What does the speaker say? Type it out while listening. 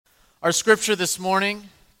Our scripture this morning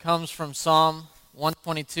comes from Psalm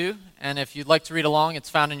 122, and if you'd like to read along, it's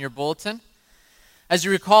found in your bulletin. As you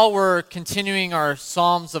recall, we're continuing our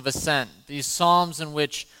Psalms of Ascent, these psalms in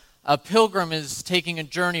which a pilgrim is taking a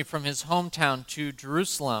journey from his hometown to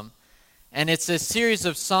Jerusalem, and it's a series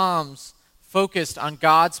of psalms focused on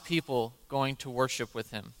God's people going to worship with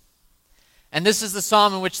him. And this is the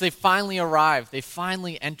psalm in which they finally arrive. They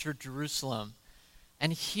finally enter Jerusalem.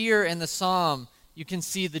 And here in the psalm, you can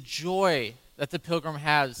see the joy that the pilgrim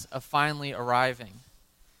has of finally arriving.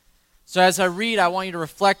 So as I read, I want you to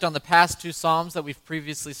reflect on the past two psalms that we've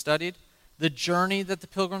previously studied, the journey that the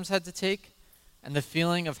pilgrims had to take, and the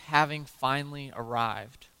feeling of having finally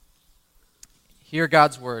arrived. Hear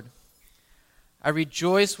God's word. I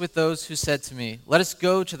rejoice with those who said to me, "Let us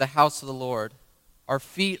go to the house of the Lord. Our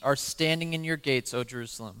feet are standing in your gates, O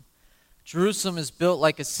Jerusalem. Jerusalem is built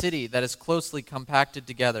like a city that is closely compacted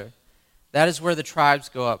together. That is where the tribes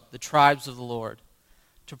go up, the tribes of the Lord,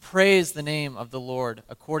 to praise the name of the Lord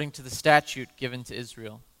according to the statute given to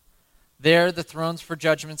Israel. There the thrones for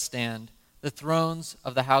judgment stand, the thrones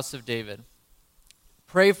of the house of David.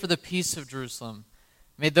 Pray for the peace of Jerusalem.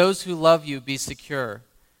 May those who love you be secure.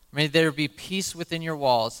 May there be peace within your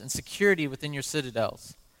walls and security within your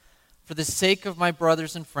citadels. For the sake of my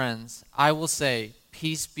brothers and friends, I will say,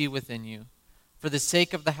 peace be within you. For the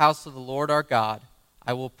sake of the house of the Lord our God,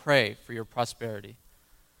 I will pray for your prosperity."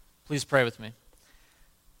 Please pray with me.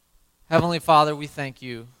 Heavenly Father, we thank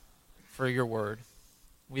you for your word.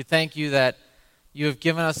 We thank you that you have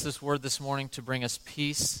given us this word this morning to bring us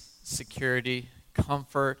peace, security,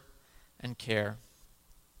 comfort, and care,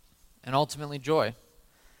 and ultimately joy.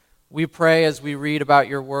 We pray as we read about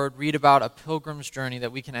your word, read about a pilgrim's journey,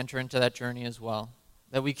 that we can enter into that journey as well,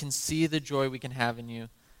 that we can see the joy we can have in you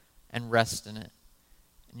and rest in it.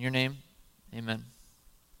 In your name, amen.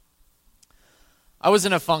 I was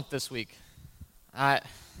in a funk this week. I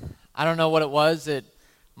don't know what it was. It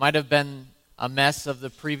might have been a mess of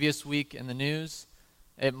the previous week in the news.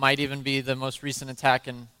 It might even be the most recent attack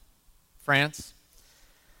in France.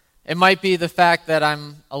 It might be the fact that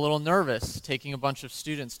I'm a little nervous taking a bunch of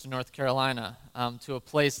students to North Carolina, to a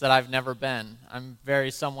place that I've never been. I'm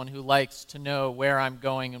someone who likes to know where I'm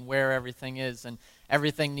going and where everything is, and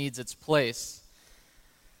everything needs its place.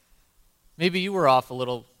 Maybe you were off a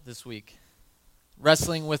little this week,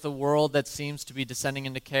 wrestling with a world that seems to be descending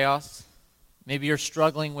into chaos. Maybe you're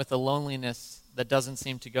struggling with a loneliness that doesn't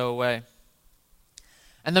seem to go away.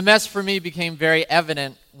 And the mess for me became very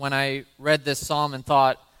evident when I read this psalm and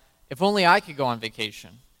thought, if only I could go on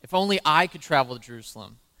vacation. If only I could travel to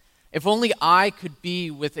Jerusalem. If only I could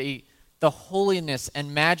be with the holiness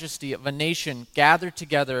and majesty of a nation gathered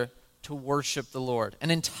together to worship the Lord,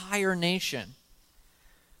 an entire nation.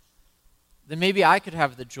 Then maybe I could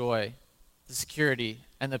have the joy, the security,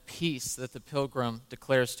 and the peace that the pilgrim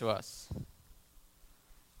declares to us.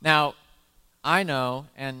 Now, I know,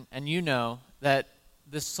 and you know, that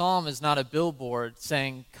this psalm is not a billboard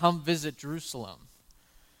saying, "Come visit Jerusalem."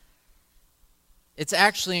 It's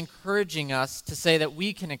actually encouraging us to say that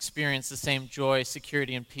we can experience the same joy,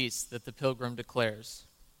 security, and peace that the pilgrim declares.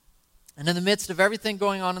 And in the midst of everything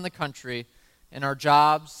going on in the country, in our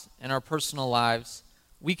jobs, in our personal lives,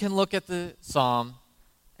 we can look at the psalm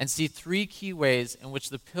and see three key ways in which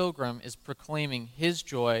the pilgrim is proclaiming his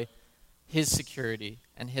joy, his security,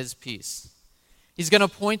 and his peace. He's going to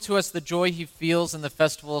point to us the joy he feels in the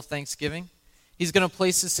festival of Thanksgiving. He's going to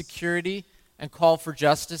place his security and call for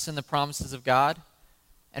justice in the promises of God.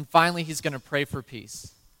 And finally, he's going to pray for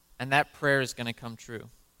peace. And that prayer is going to come true.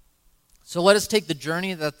 So let us take the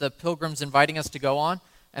journey that the pilgrim's inviting us to go on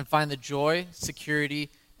and find the joy, security,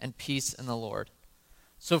 and peace in the Lord.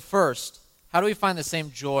 So first, how do we find the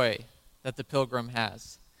same joy that the pilgrim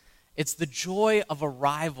has? It's the joy of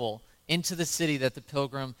arrival into the city that the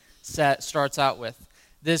pilgrim starts out with.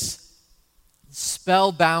 This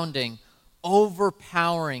spellbounding,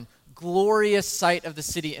 overpowering, glorious sight of the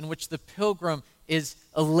city in which the pilgrim is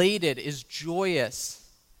elated, is joyous.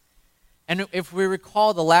 And if we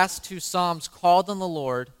recall, the last two psalms called on the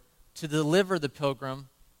Lord to deliver the pilgrim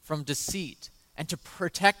from deceit and to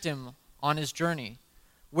protect him on his journey.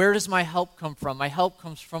 Where does my help come from? My help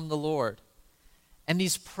comes from the Lord. And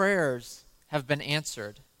these prayers have been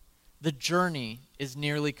answered. The journey is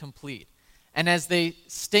nearly complete. And as they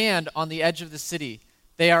stand on the edge of the city,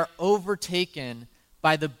 they are overtaken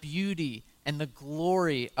by the beauty and the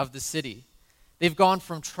glory of the city. They've gone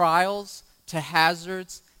from trials to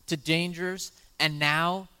hazards to dangers, and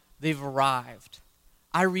now they've arrived.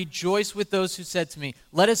 I rejoice with those who said to me,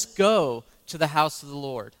 "Let us go to the house of the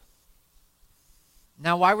Lord."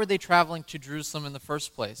 Now, why were they traveling to Jerusalem in the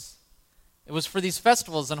first place? It was for these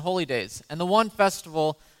festivals and holy days. And the one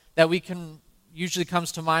festival that usually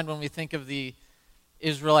comes to mind when we think of the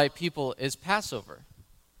Israelite people is Passover.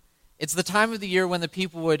 It's the time of the year when the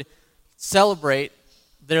people would celebrate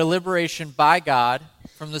their liberation by God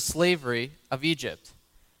from the slavery of Egypt.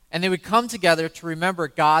 And they would come together to remember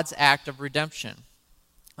God's act of redemption,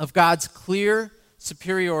 of God's clear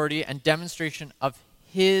superiority and demonstration of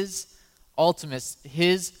his ultimate,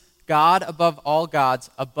 his God above all gods,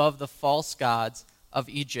 above the false gods of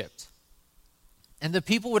Egypt. And the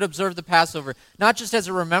people would observe the Passover, not just as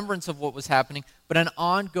a remembrance of what was happening, but an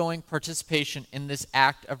ongoing participation in this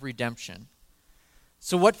act of redemption.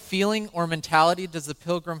 So what feeling or mentality does the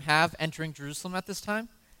pilgrim have entering Jerusalem at this time?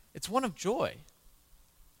 It's one of joy,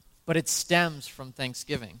 but it stems from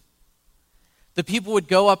thanksgiving. The people would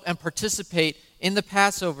go up and participate in the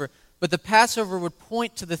Passover, but the Passover would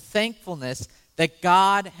point to the thankfulness that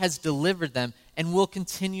God has delivered them and will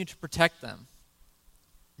continue to protect them.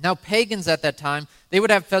 Now, pagans at that time, they would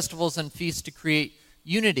have festivals and feasts to create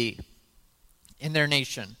unity in their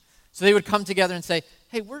nation. So they would come together and say,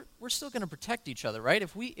 hey, we're still going to protect each other, right?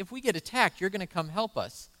 If we get attacked, you're going to come help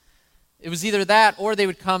us. It was either that, or they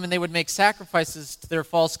would come and they would make sacrifices to their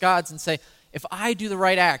false gods and say, if I do the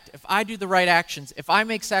right act, if I do the right actions, if I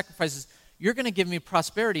make sacrifices, you're going to give me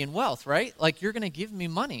prosperity and wealth, right? Like, you're going to give me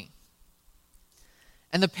money.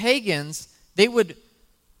 And the pagans, they would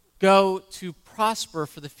go to prosper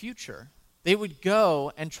for the future. They would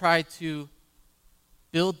go and try to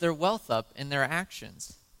build their wealth up in their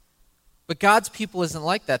actions. But God's people isn't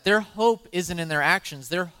like that. Their hope isn't in their actions.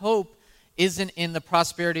 Their hope isn't in the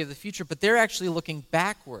prosperity of the future, but they're actually looking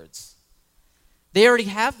backwards. They already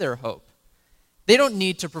have their hope. They don't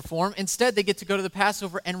need to perform. Instead, they get to go to the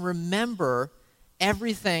Passover and remember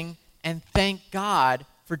everything and thank God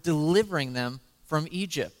for delivering them from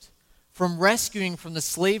Egypt, from rescuing from the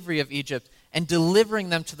slavery of Egypt and delivering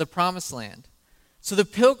them to the promised land. So the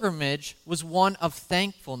pilgrimage was one of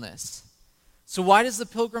thankfulness. So why does the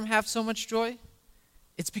pilgrim have so much joy?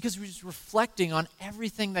 It's because he's reflecting on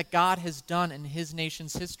everything that God has done in his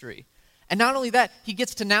nation's history. And not only that, he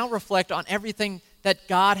gets to now reflect on everything that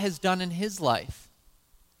God has done in his life.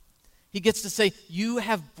 He gets to say, you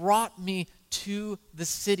have brought me to the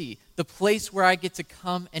city, the place where I get to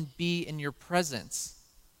come and be in your presence.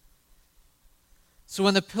 So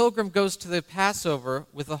when the pilgrim goes to the Passover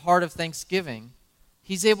with a heart of thanksgiving,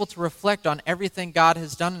 he's able to reflect on everything God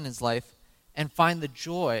has done in his life and find the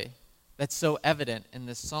joy that's so evident in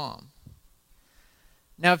this psalm.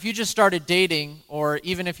 Now, if you just started dating, or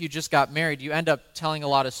even if you just got married, you end up telling a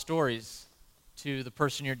lot of stories to the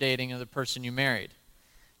person you're dating or the person you married.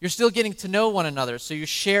 You're still getting to know one another, so you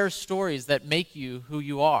share stories that make you who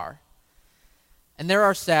you are. And there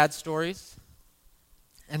are sad stories,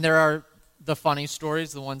 and there are the funny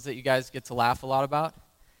stories, the ones that you guys get to laugh a lot about.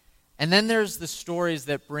 And then there's the stories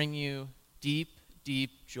that bring you deep,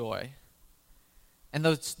 deep joy. And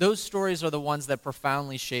those stories are the ones that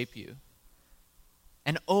profoundly shape you.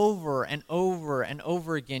 And over and over and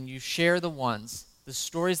over again, you share the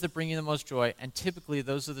stories that bring you the most joy, and typically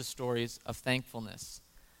those are the stories of thankfulness.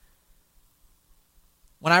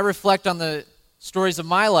 When I reflect on the stories of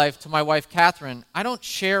my life to my wife, Catherine, I don't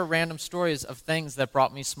share random stories of things that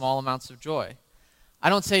brought me small amounts of joy. I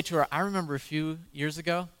don't say to her, I remember a few years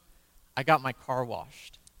ago, I got my car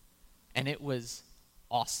washed, and it was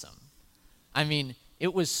awesome. I mean,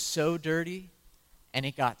 it was so dirty, and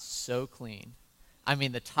it got so clean. I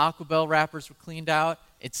mean, the Taco Bell wrappers were cleaned out.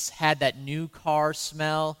 It's had that new car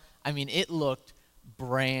smell. I mean, it looked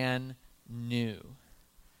brand new.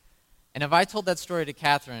 And if I told that story to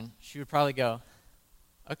Catherine, she would probably go,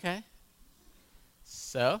 okay,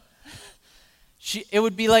 so? It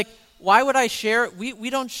would be like, why would I share? We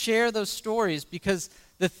don't share those stories because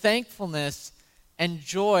the thankfulness and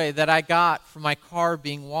joy that I got from my car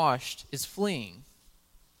being washed is fleeing.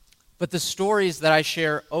 But the stories that I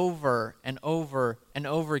share over and over and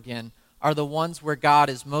over again are the ones where God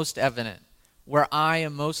is most evident, where I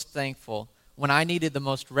am most thankful, when I needed the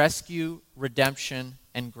most rescue, redemption,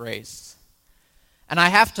 and grace. And I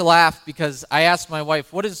have to laugh because I asked my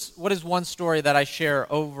wife, what is one story that I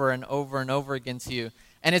share over and over and over again to you?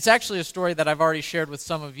 And it's actually a story that I've already shared with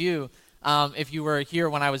some of you if you were here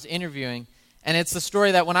when I was interviewing. And it's the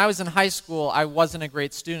story that when I was in high school, I wasn't a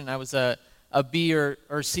great student. I was a B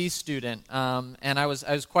or C student, and I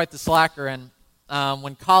was quite the slacker. And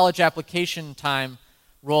when college application time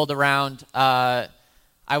rolled around,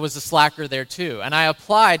 I was a slacker there too. And I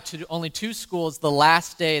applied to only 2 schools the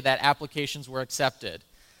last day that applications were accepted.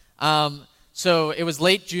 So it was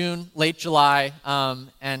late June, late July,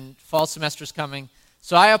 and fall semester's coming.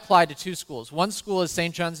 So I applied to two schools. One school is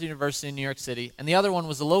St. John's University in New York City, and the other one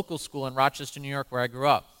was a local school in Rochester, New York, where I grew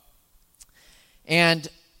up. And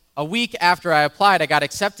a week after I applied, I got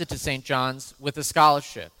accepted to St. John's with a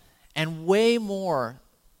scholarship, and way more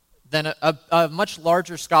than a much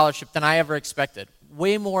larger scholarship than I ever expected,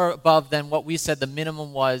 way more above than what we said the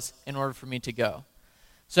minimum was in order for me to go.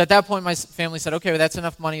 So at that point, my family said, okay, well, that's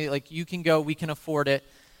enough money, like you can go, we can afford it.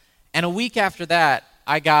 And a week after that,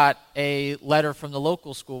 I got a letter from the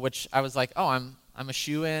local school, which I was like, oh, I'm a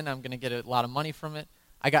shoo-in, I'm going to get a lot of money from it.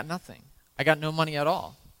 I got nothing. I got no money at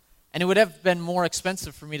all. And it would have been more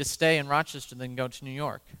expensive for me to stay in Rochester than go to New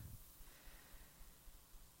York.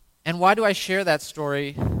 And why do I share that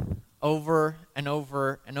story over and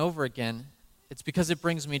over and over again? It's because it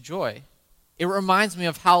brings me joy. It reminds me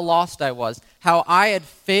of how lost I was, how I had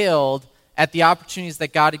failed at the opportunities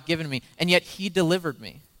that God had given me, and yet He delivered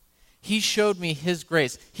me. He showed me His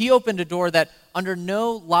grace. He opened a door that under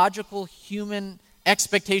no logical human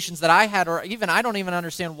expectations that I had, or even I don't even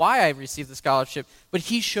understand why I received the scholarship, but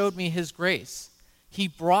He showed me His grace. He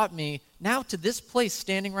brought me now to this place,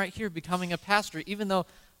 standing right here, becoming a pastor, even though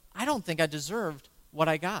I don't think I deserved what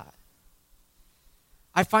I got.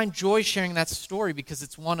 I find joy sharing that story because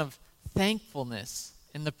it's one of thankfulness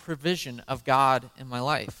in the provision of God in my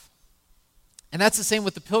life. And that's the same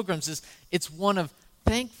with the pilgrims, it's one of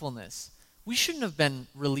thankfulness. We shouldn't have been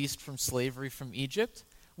released from slavery from Egypt.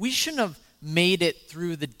 We shouldn't have made it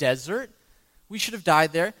through the desert. We should have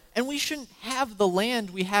died there. And we shouldn't have the land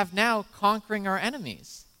we have now conquering our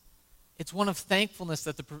enemies. It's one of thankfulness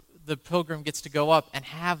that the pilgrim gets to go up and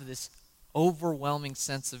have this overwhelming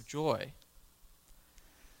sense of joy.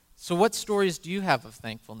 So what stories do you have of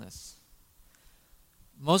thankfulness?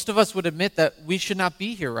 Most of us would admit that we should not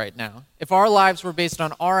be here right now. If our lives were based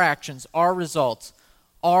on our actions, our results,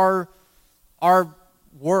 our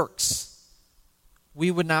works,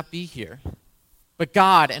 we would not be here. But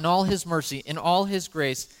God, in all His mercy, in all His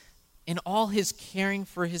grace, in all His caring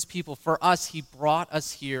for His people, for us, He brought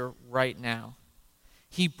us here right now.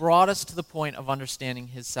 He brought us to the point of understanding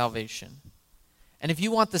His salvation. And if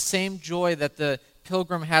you want the same joy that the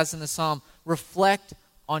pilgrim has in the psalm, reflect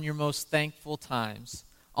on your most thankful times,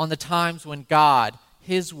 on the times when God,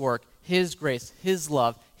 His work, His grace, His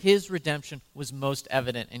love, His redemption was most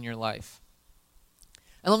evident in your life.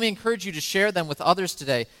 And let me encourage you to share them with others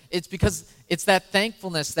today. It's because it's that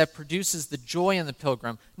thankfulness that produces the joy in the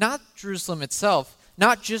pilgrim, not Jerusalem itself,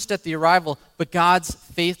 not just at the arrival, but God's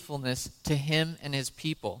faithfulness to Him and His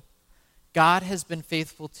people. God has been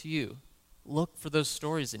faithful to you. Look for those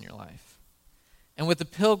stories in your life. And with the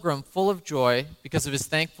pilgrim full of joy because of his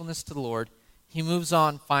thankfulness to the Lord, he moves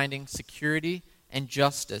on finding security and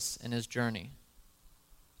justice in his journey.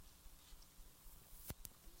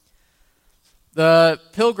 The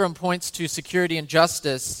pilgrim points to security and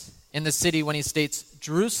justice in the city when he states,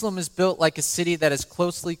 Jerusalem is built like a city that is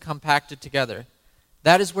closely compacted together.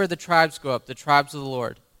 That is where the tribes go up, the tribes of the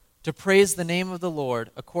Lord, to praise the name of the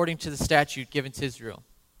Lord according to the statute given to Israel.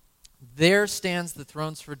 There stands the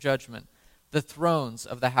thrones for judgment, the thrones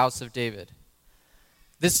of the house of David.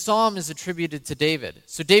 This psalm is attributed to David.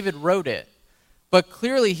 So David wrote it, but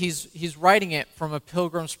clearly he's writing it from a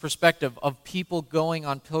pilgrim's perspective of people going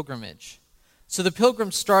on pilgrimage. So the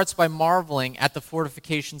pilgrim starts by marveling at the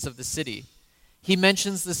fortifications of the city. He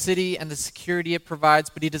mentions the city and the security it provides,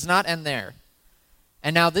 but he does not end there.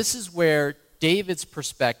 And now this is where David's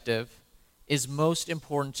perspective is most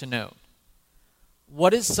important to note.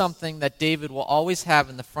 What is something that David will always have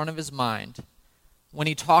in the front of his mind when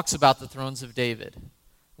he talks about the thrones of David?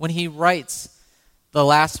 When he writes the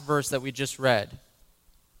last verse that we just read,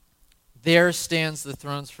 there stands the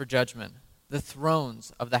thrones for judgment, the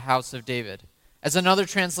thrones of the house of David. As another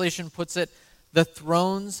translation puts it, the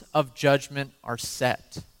thrones of judgment are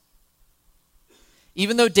set.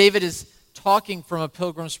 Even though David is talking from a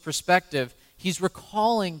pilgrim's perspective, he's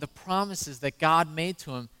recalling the promises that God made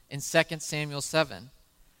to him in 2 Samuel 7.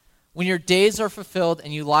 When your days are fulfilled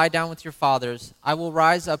and you lie down with your fathers, I will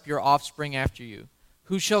rise up your offspring after you,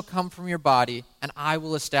 who shall come from your body, and I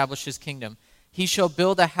will establish his kingdom. He shall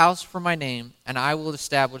build a house for my name, and I will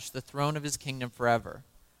establish the throne of his kingdom forever.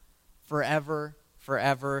 Forever,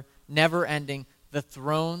 forever, never ending, the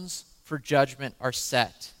thrones for judgment are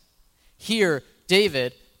set. Here,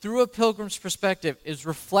 David, through a pilgrim's perspective, is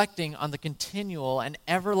reflecting on the continual and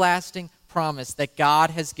everlasting promise that God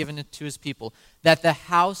has given to his people, that the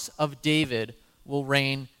house of David will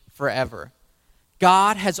reign forever.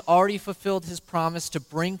 God has already fulfilled his promise to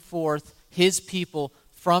bring forth his people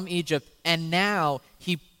from Egypt, and now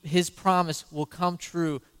his promise will come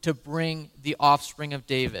true to bring the offspring of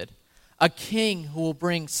David, a king who will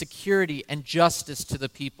bring security and justice to the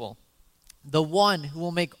people, the one who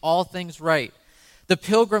will make all things right. The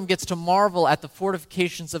pilgrim gets to marvel at the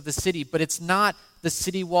fortifications of the city, but it's not the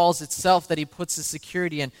city walls itself that he puts his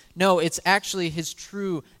security in. No, it's actually his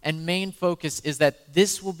true and main focus is that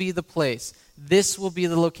this will be the place, this will be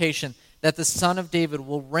the location that the Son of David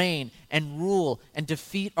will reign and rule and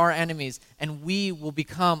defeat our enemies, and we will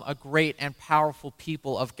become a great and powerful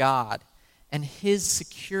people of God. And his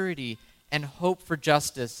security and hope for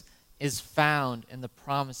justice is found in the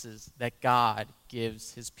promises that God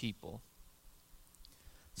gives his people.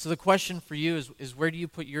 So the question for you is where do you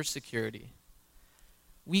put your security?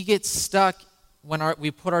 We get stuck when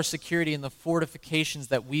we put our security in the fortifications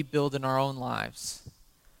that we build in our own lives.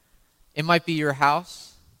 It might be your house.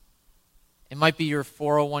 It might be your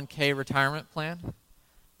 401k retirement plan.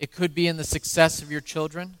 It could be in the success of your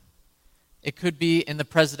children. It could be in the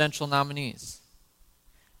presidential nominees.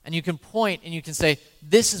 And you can point and you can say,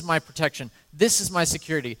 this is my protection. This is my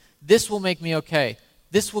security. This will make me okay.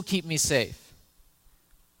 This will keep me safe.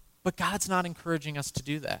 But God's not encouraging us to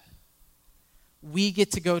do that. We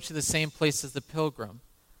get to go to the same place as the pilgrim,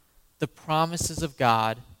 the promises of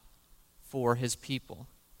God for his people.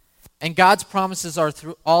 And God's promises are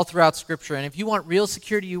all throughout Scripture. And if you want real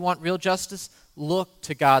security, you want real justice, look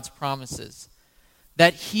to God's promises.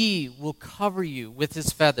 That he will cover you with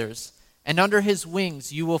his feathers, and under his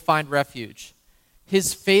wings you will find refuge.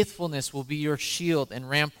 His faithfulness will be your shield and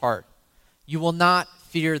rampart. You will not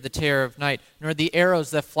fear the terror of night, nor the arrows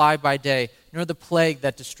that fly by day, nor the plague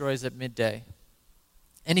that destroys at midday.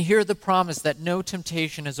 And hear the promise that no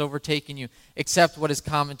temptation has overtaken you except what is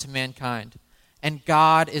common to mankind. And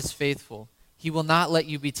God is faithful. He will not let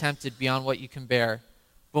you be tempted beyond what you can bear.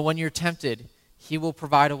 But when you're tempted, he will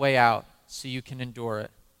provide a way out so you can endure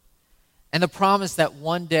it. And the promise that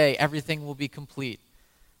one day everything will be complete,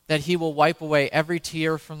 that he will wipe away every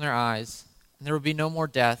tear from their eyes, and there will be no more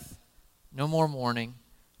death, no more mourning,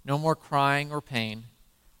 no more crying or pain,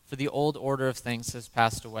 for the old order of things has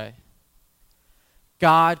passed away.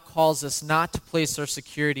 God calls us not to place our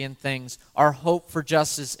security in things, our hope for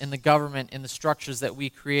justice in the government, in the structures that we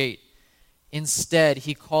create. Instead,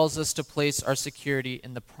 he calls us to place our security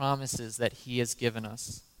in the promises that he has given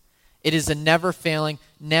us. It is a never-failing,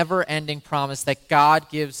 never-ending promise that God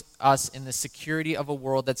gives us in the security of a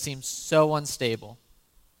world that seems so unstable.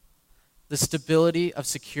 The stability of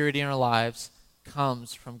security in our lives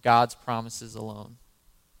comes from God's promises alone.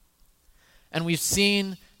 And we've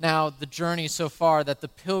seen now the journey so far that the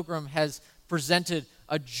pilgrim has presented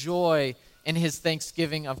a joy in his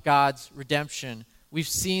thanksgiving of God's redemption. We've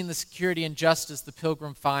seen the security and justice the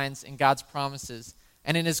pilgrim finds in God's promises.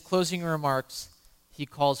 And in his closing remarks, he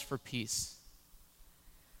calls for peace.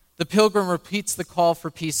 The pilgrim repeats the call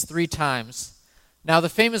for peace 3 times. Now, the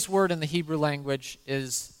famous word in the Hebrew language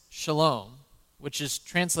is shalom, which is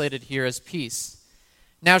translated here as peace.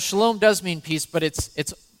 Now, shalom does mean peace, but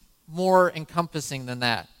it's more encompassing than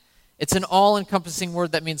that. It's an all-encompassing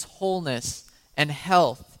word that means wholeness and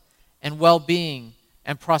health and well-being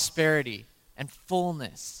and prosperity and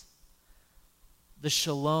fullness. The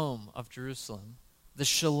shalom of Jerusalem, the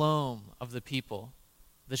shalom of the people,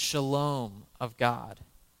 the shalom of God.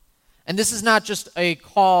 And this is not just a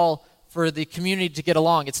call for the community to get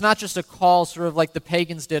along. It's not just a call sort of like the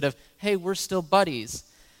pagans did of, hey, we're still buddies.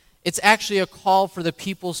 It's actually a call for the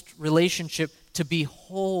people's relationship to be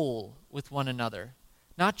whole with one another.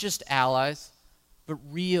 Not just allies, but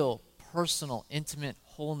real, personal, intimate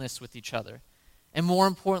wholeness with each other. And more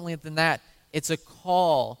importantly than that, it's a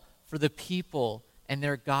call for the people and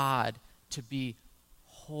their God to be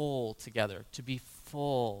whole together, to be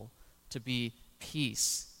full, to be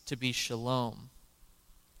peace, to be shalom.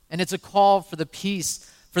 And it's a call for the peace,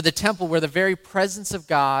 for the temple where the very presence of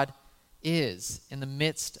God is in the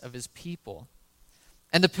midst of his people.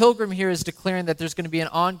 And the pilgrim here is declaring that there's going to be an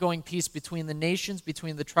ongoing peace between the nations,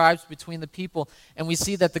 between the tribes, between the people. And we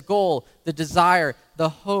see that the goal, the desire, the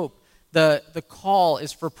hope, the call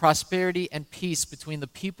is for prosperity and peace between the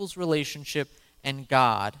people's relationship and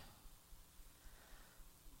God.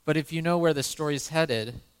 But if you know where the story is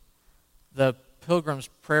headed, the pilgrim's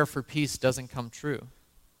prayer for peace doesn't come true.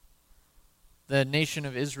 The nation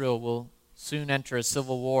of Israel will soon enter a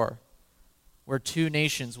civil war where 2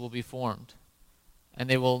 nations will be formed. And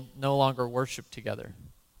they will no longer worship together.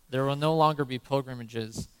 There will no longer be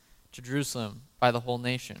pilgrimages to Jerusalem by the whole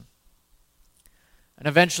nation. And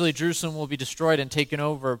eventually Jerusalem will be destroyed and taken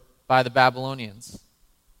over by the Babylonians.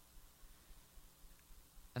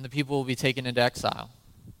 And the people will be taken into exile.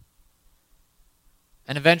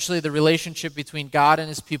 And eventually the relationship between God and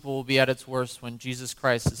his people will be at its worst when Jesus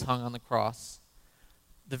Christ is hung on the cross.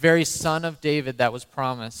 the very Son of David that was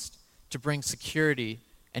promised to bring security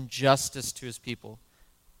and justice to his people,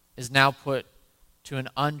 is now put to an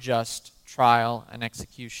unjust trial and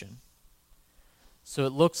execution. So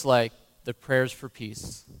it looks like the prayers for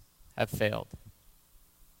peace have failed.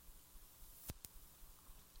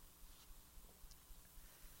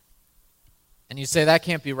 And you say, that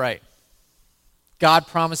can't be right. God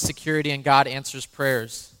promised security and God answers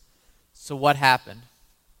prayers. So what happened?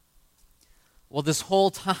 Well, this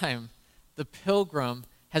whole time, the pilgrim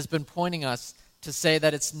has been pointing us to say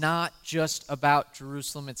that it's not just about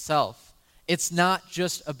Jerusalem itself. It's not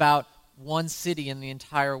just about one city in the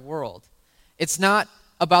entire world. It's not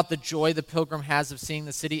about the joy the pilgrim has of seeing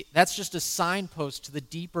the city. That's just a signpost to the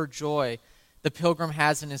deeper joy the pilgrim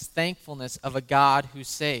has in his thankfulness of a God who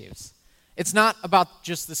saves. It's not about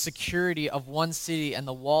just the security of one city and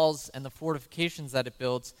the walls and the fortifications that it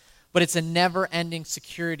builds, but it's a never-ending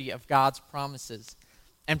security of God's promises.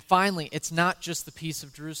 And finally, it's not just the peace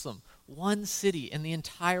of Jerusalem. One city in the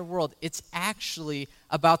entire world. It's actually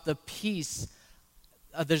about the peace,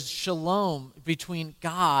 the shalom between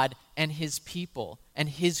God and his people and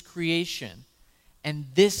his creation. And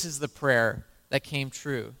this is the prayer that came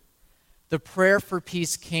true. The prayer for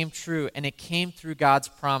peace came true, and it came through God's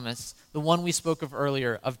promise, the one we spoke of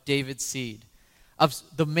earlier, of David's seed, of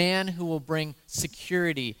the man who will bring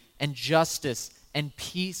security and justice and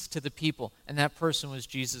peace to the people, and that person was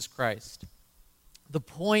Jesus Christ. The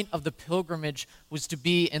point of the pilgrimage was to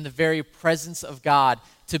be in the very presence of God,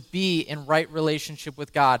 to be in right relationship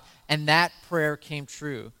with God, and that prayer came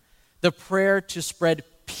true. The prayer to spread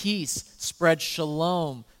peace, spread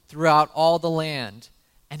shalom throughout all the land,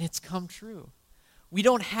 and it's come true. We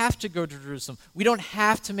don't have to go to Jerusalem. We don't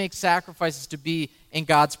have to make sacrifices to be in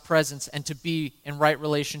God's presence and to be in right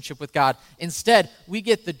relationship with God. Instead, we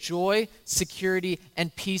get the joy, security,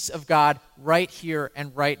 and peace of God right here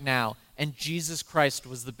and right now. And Jesus Christ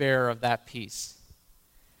was the bearer of that peace.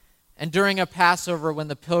 And during a Passover, when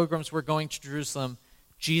the pilgrims were going to Jerusalem,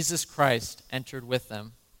 Jesus Christ entered with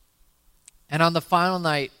them. And on the final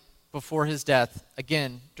night before his death,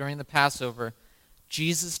 again, during the Passover,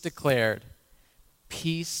 Jesus declared,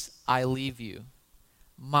 "Peace I leave you,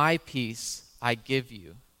 my peace I give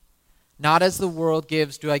you. Not as the world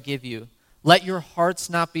gives do I give you. Let your hearts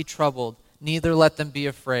not be troubled, neither let them be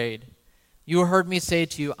afraid. You heard me say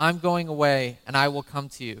to you, I'm going away, and I will come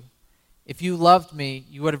to you. If you loved me,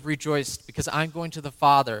 you would have rejoiced, because I'm going to the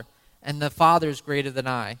Father, and the Father is greater than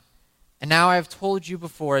I. And now I have told you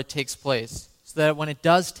before it takes place, so that when it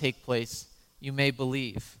does take place, you may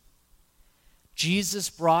believe." Jesus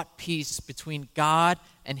brought peace between God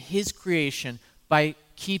and his creation by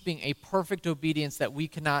keeping a perfect obedience that we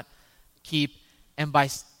cannot keep, and by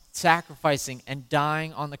sacrificing and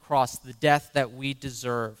dying on the cross the death that we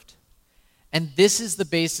deserved. And this is the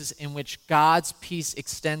basis in which God's peace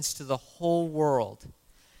extends to the whole world.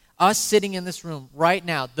 Us sitting in this room right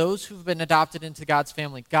now, those who've been adopted into God's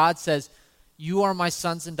family, God says, "You are my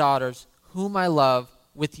sons and daughters, whom I love.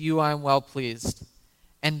 With you I am well pleased."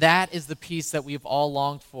 And that is the peace that we've all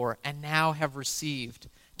longed for and now have received.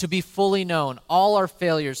 To be fully known, all our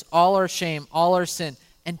failures, all our shame, all our sin,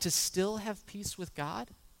 and to still have peace with God?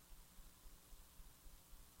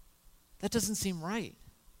 That doesn't seem right.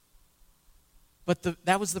 But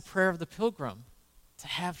that was the prayer of the pilgrim, to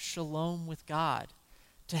have shalom with God,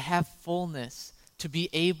 to have fullness, to be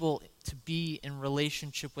able to be in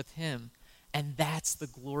relationship with him. And that's the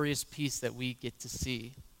glorious peace that we get to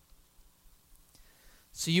see.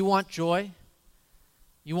 So you want joy?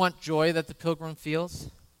 You want joy that the pilgrim feels?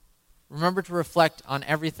 Remember to reflect on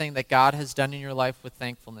everything that God has done in your life with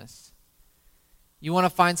thankfulness. You want to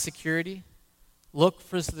find security? Look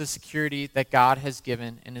for the security that God has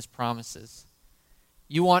given in his promises.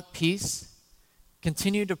 You want peace?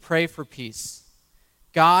 Continue to pray for peace.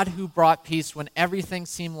 God, who brought peace when everything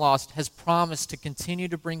seemed lost, has promised to continue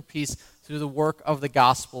to bring peace through the work of the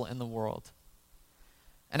gospel in the world.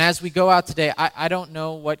 And as we go out today, I don't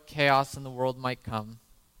know what chaos in the world might come.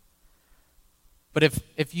 But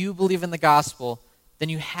if you believe in the gospel, then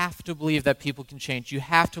you have to believe that people can change. You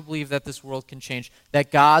have to believe that this world can change,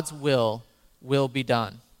 that God's will be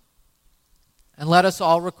done. And let us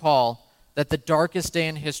all recall that the darkest day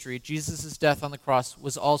in history, Jesus' death on the cross,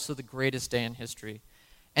 was also the greatest day in history.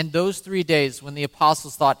 And those 3 days when the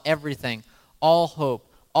apostles thought everything, all hope,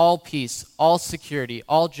 all peace, all security,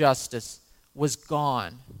 all justice, was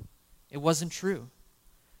gone. It wasn't true.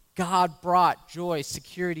 God brought joy,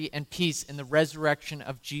 security, and peace in the resurrection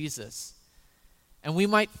of Jesus. And we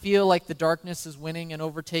might feel like the darkness is winning and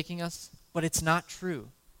overtaking us, but it's not true.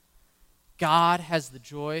 God has the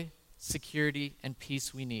joy, security, and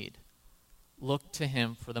peace we need. look to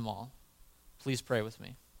him for them all. Please pray with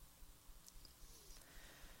me.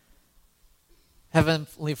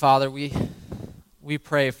 Heavenly Father, we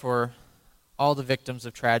pray for all the victims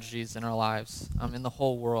of tragedies in our lives, in the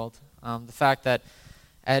whole world. The fact that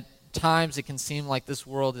at times it can seem like this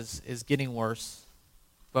world is getting worse,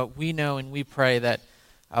 but we know and we pray that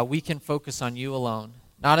we can focus on you alone,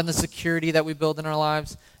 not in the security that we build in our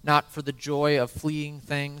lives, not for the joy of fleeing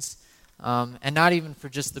things, and not even for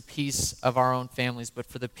just the peace of our own families, but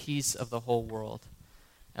for the peace of the whole world.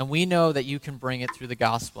 And we know that you can bring it through the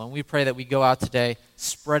gospel. And we pray that we go out today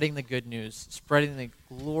spreading the good news, spreading the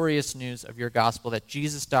glorious news of your gospel, that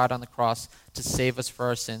Jesus died on the cross to save us for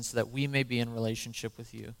our sins so that we may be in relationship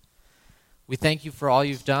with you. We thank you for all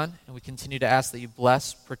you've done, and we continue to ask that you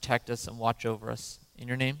bless, protect us, and watch over us. In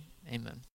your name, amen.